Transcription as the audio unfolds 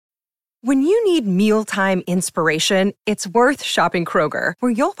When you need mealtime inspiration, it's worth shopping Kroger,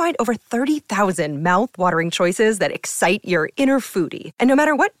 where you'll find over 30,000 mouth-watering choices that excite your inner foodie. And no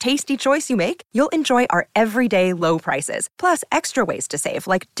matter what tasty choice you make, you'll enjoy our everyday low prices, plus extra ways to save,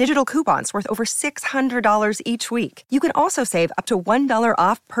 like digital coupons worth over $600 each week. You can also save up to $1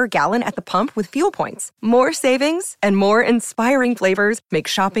 off per gallon at the pump with fuel points. More savings and more inspiring flavors make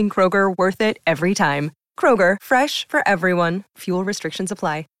shopping Kroger worth it every time. Kroger, fresh for everyone. Fuel restrictions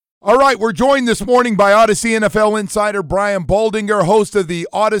apply. All right, we're joined this morning by Odyssey NFL insider Brian Baldinger, host of the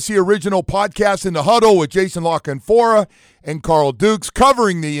Odyssey original podcast In the Huddle with Jason La Canfora and Carl Dukes,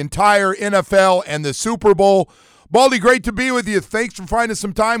 covering the entire NFL and the Super Bowl. Baldy, great to be with you. Thanks for finding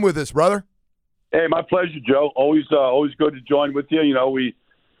some time with us, brother. Hey, my pleasure, Joe. Always good to join with you. You know, we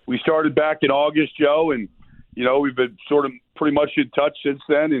started back in August, Joe, and, you know, we've been sort of pretty much in touch since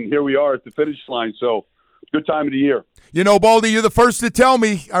then, and here we are at the finish line. So, good time of the year. You know, Baldy, you're the first to tell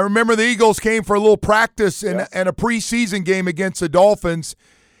me. I remember the Eagles came for a little practice and a preseason game against the Dolphins,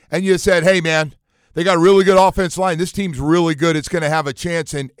 and you said, hey, man, they got a really good offense line. This team's really good. It's going to have a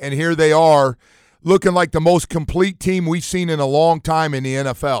chance, and here they are looking like the most complete team we've seen in a long time in the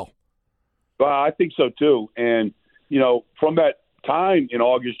NFL. I think so, too. And, you know, from that time in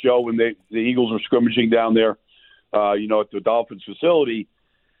August, Joe, when the Eagles were scrimmaging down there, you know, at the Dolphins facility,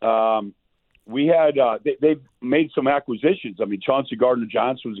 we had they've made some acquisitions. I mean, Chauncey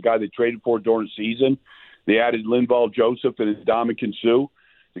Gardner-Johnson was the guy they traded for during the season. They added Linval Joseph and Ndamukong Suh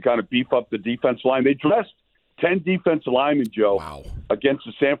to kind of beef up the defense line. They dressed 10 defensive linemen, Joe, against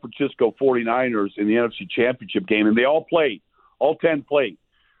the San Francisco 49ers in the NFC Championship game, and they all played. All 10 played.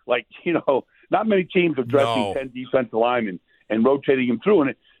 Like, you know, not many teams are dressing 10 defensive linemen and rotating them through.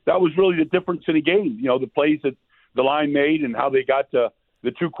 And that was really the difference in the game, you know, the plays that the line made and how they got to the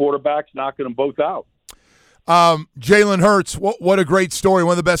two quarterbacks knocking them both out. Jalen Hurts, what a great story.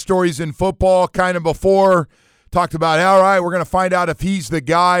 One of the best stories in football. Kind of before, talked about, all right, we're going to find out if he's the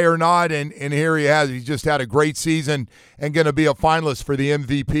guy or not, and here he has. He's just had a great season and going to be a finalist for the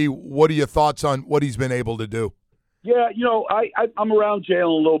MVP. What are your thoughts on what he's been able to do? Yeah, you know, I'm around Jalen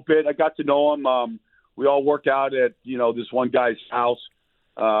a little bit. I got to know him. We all work out at, you know, this one guy's house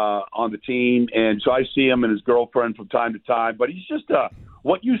on the team, and so I see him and his girlfriend from time to time. But he's just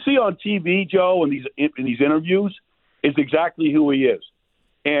what you see on TV, Joe, in these interviews is exactly who he is.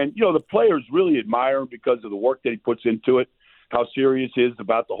 And, you know, the players really admire him because of the work that he puts into it, how serious he is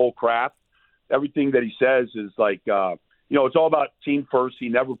about the whole craft. Everything that he says is like, you know, it's all about team first. He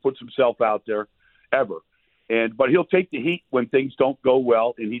never puts himself out there, ever. But he'll take the heat when things don't go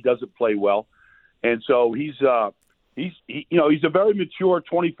well and he doesn't play well. And so he's a very mature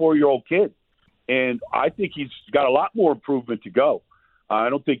 24-year-old kid. And I think he's got a lot more improvement to go. I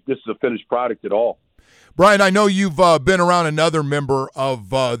don't think this is a finished product at all. Brian, I know you've been around another member of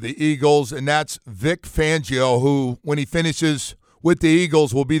the Eagles, and that's Vic Fangio, who, when he finishes with the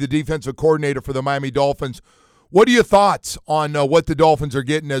Eagles, will be the defensive coordinator for the Miami Dolphins. What are your thoughts on what the Dolphins are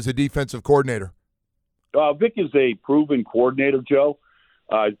getting as a defensive coordinator? Vic is a proven coordinator, Joe.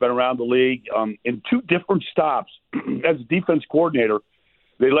 He's been around the league. In two different stops as a defense coordinator,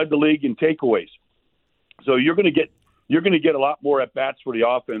 they led the league in takeaways. So you're going to get a lot more at bats for the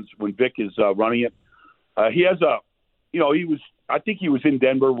offense when Vic is running it. He has I think he was in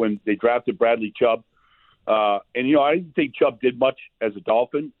Denver when they drafted Bradley Chubb. And, you know, I didn't think Chubb did much as a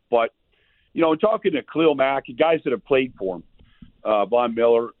Dolphin, but, you know, talking to Khalil Mack, guys that have played for him, Von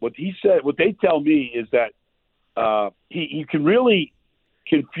Miller, what they tell me is that he can really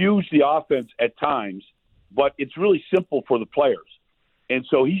confuse the offense at times, but it's really simple for the players. And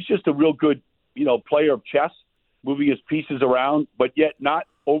so he's just a real good, you know, player of chess, moving his pieces around, but yet not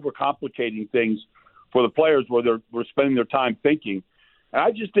overcomplicating things for the players where they're spending their time thinking. And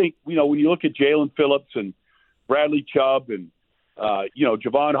I just think, you know, when you look at Jalen Phillips and Bradley Chubb and, you know,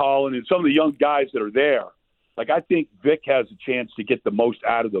 Javon Holland and some of the young guys that are there, like, I think Vic has a chance to get the most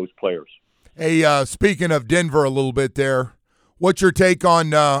out of those players. Hey, speaking of Denver a little bit there, what's your take on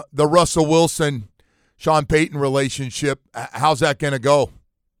the Russell Wilson-Sean Payton relationship? How's that going to go?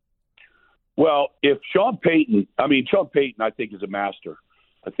 Well, if Sean Payton, I think is a master.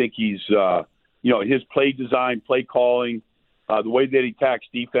 I think he's, you know, his play design, play calling, the way that he attacks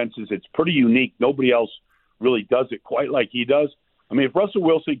defenses, it's pretty unique. Nobody else really does it quite like he does. I mean, if Russell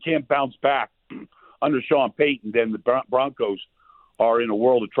Wilson can't bounce back under Sean Payton, then the Broncos are in a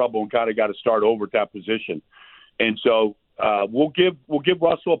world of trouble and kind of got to start over at that position. And so we'll give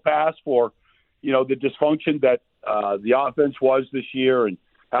Russell a pass for, you know, the dysfunction that the offense was this year and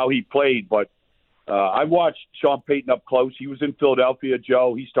how he played. But I watched Sean Payton up close. He was in Philadelphia,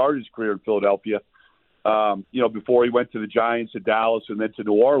 Joe. He started his career in Philadelphia, you know, before he went to the Giants, to Dallas, and then to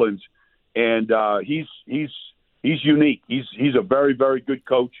New Orleans. and he's unique. He's a very, very good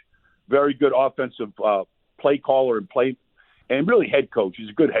coach, very good offensive play caller and really head coach. He's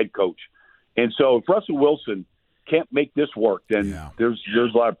a good head coach. And so if Russell Wilson can't make this work, then there's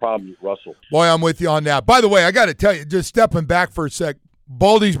a lot of problems with Russell. Boy, I'm with you on that. By the way, I got to tell you, just stepping back for a sec,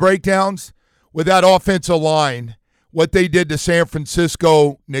 Baldy's breakdowns with that offensive line, what they did to San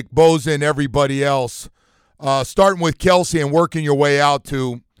Francisco, Nick Bosa and everybody else, starting with Kelsey and working your way out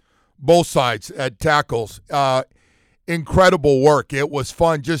to both sides at tackles. Incredible work. It was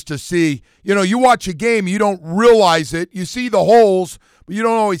fun just to see. You watch a game, you don't realize it. You see the holes, but you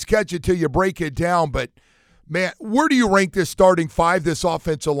don't always catch it till you break it down. But, man, where do you rank this starting five, this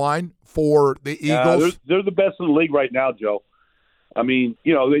offensive line for the Eagles? They're the best in the league right now, Joe. I mean,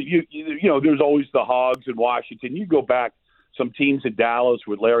 there's always the Hogs in Washington. You go back some teams in Dallas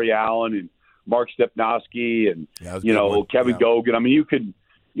with Larry Allen and Mark Stepnoski and, Kevin Gogan. I mean, you can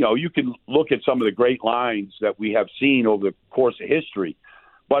look at some of the great lines that we have seen over the course of history.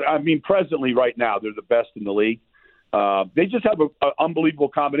 But, I mean, presently right now, they're the best in the league. They just have an unbelievable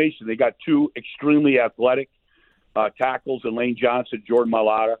combination. They got two extremely athletic tackles in Lane Johnson, Jordan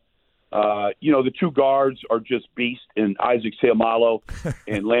Mailata. The two guards are just beasts in Isaac Seumalo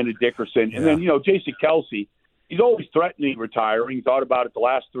and Landon Dickerson. And then, Jason Kelsey, he's always threatening retiring. He thought about it the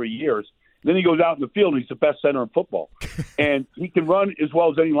last 3 years. Then he goes out in the field, and he's the best center in football. And he can run as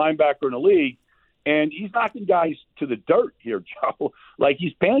well as any linebacker in the league. And he's knocking guys to the dirt here, Joe. Like,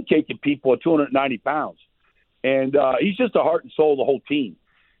 he's pancaking people at 290 pounds. And he's just the heart and soul of the whole team.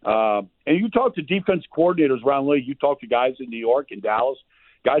 And you talk to defense coordinators around the league. You talk to guys in New York and Dallas.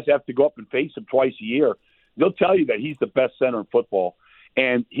 Guys have to go up and face him twice a year. They'll tell you that he's the best center in football.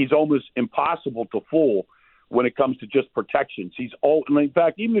 And he's almost impossible to fool when it comes to just protections. And in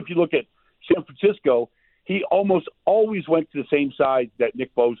fact, even if you look at San Francisco, he almost always went to the same side that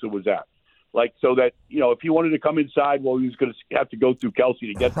Nick Bosa was at. Like, so that, if he wanted to come inside, well, he was going to have to go through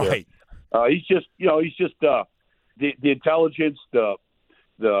Kelsey to get there. He's just the intelligence, the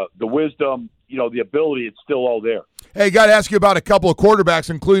wisdom, the ability, it's still all there. Hey, got to ask you about a couple of quarterbacks,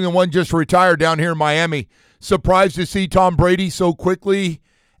 including the one just retired down here in Miami. Surprised to see Tom Brady so quickly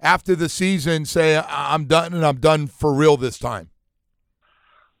after the season say, I'm done, and I'm done for real this time.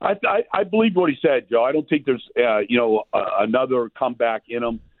 I believe what he said, Joe. I don't think there's, another comeback in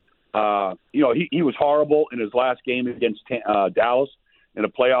him. He was horrible in his last game against Dallas in a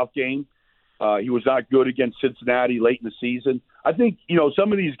playoff game. He was not good against Cincinnati late in the season. I think,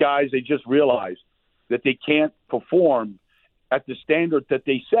 some of these guys, they just realize that they can't perform at the standard that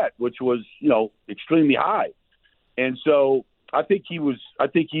they set, which was, extremely high. And so I think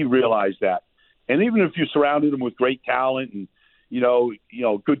he realized that. And even if you surrounded him with great talent and,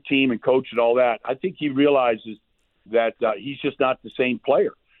 good team and coach and all that, I think he realizes that he's just not the same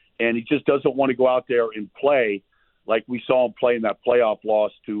player. And he just doesn't want to go out there and play like we saw him play in that playoff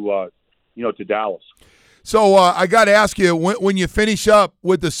loss to Dallas. So I got to ask you, when you finish up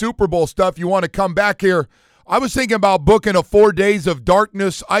with the Super Bowl stuff, you want to come back here. I was thinking about booking a 4 days of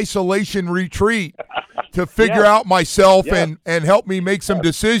darkness isolation retreat to figure out myself and help me make some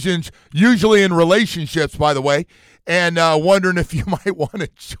decisions, usually in relationships, by the way, and wondering if you might want to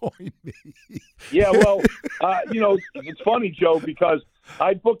join me. Yeah, well, it's funny, Joe, because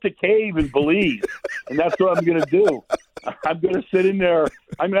I booked a cave in Belize, and that's what I'm going to do. I'm going to sit in there.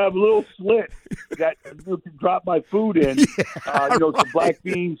 I'm going to have a little slit that you can drop my food in, some black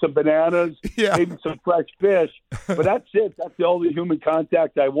beans, some bananas, maybe some fresh fish. But that's it. That's the only human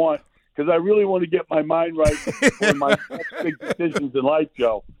contact I want, because I really want to get my mind right for my next big decisions in life,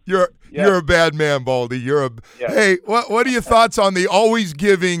 Joe. You're a bad man, Baldy. Hey, what are your thoughts on the always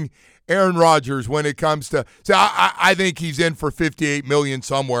giving Aaron Rodgers when it comes to – I think he's in for $58 million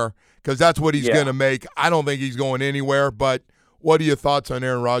somewhere, because that's what he's going to make. I don't think he's going anywhere, but what are your thoughts on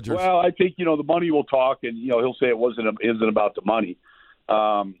Aaron Rodgers? Well, I think, the money will talk, and, he'll say isn't about the money.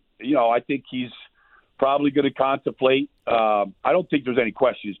 I think he's probably going to contemplate. I don't think there's any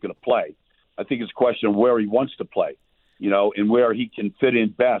question he's going to play. I think it's a question of where he wants to play, and where he can fit in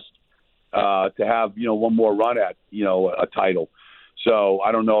best to have, one more run at, a title. So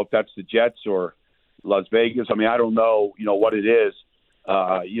I don't know if that's the Jets or Las Vegas. I mean, I don't know, what it is.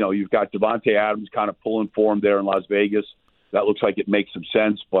 You've got Devontae Adams kind of pulling for him there in Las Vegas. That looks like it makes some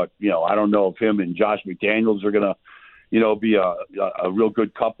sense, but, I don't know if him and Josh McDaniels are going to, be a real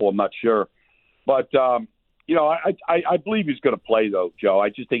good couple. I'm not sure. But, I believe he's going to play, though, Joe. I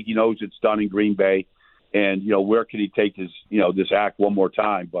just think he knows it's done in Green Bay. And, where can he take his, this act one more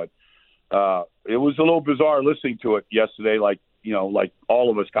time? But it was a little bizarre listening to it yesterday, like all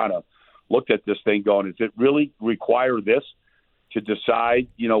of us kind of looked at this thing going, does it really require this? to decide,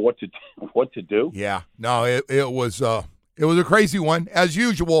 what to do. Yeah, no, it was a crazy one as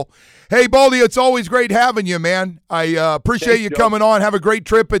usual. Hey, Baldy, it's always great having you, man. I appreciate Thanks, you Joe. coming on. Have a great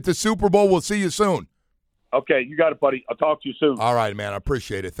trip at the Super Bowl. We'll see you soon. Okay, you got it, buddy. I'll talk to you soon. All right, man. I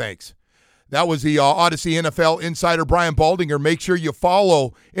appreciate it. Thanks. That was the Odyssey NFL insider, Brian Baldinger. Make sure you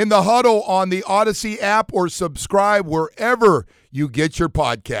follow In the Huddle on the Odyssey app or subscribe wherever you get your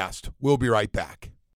podcast. We'll be right back.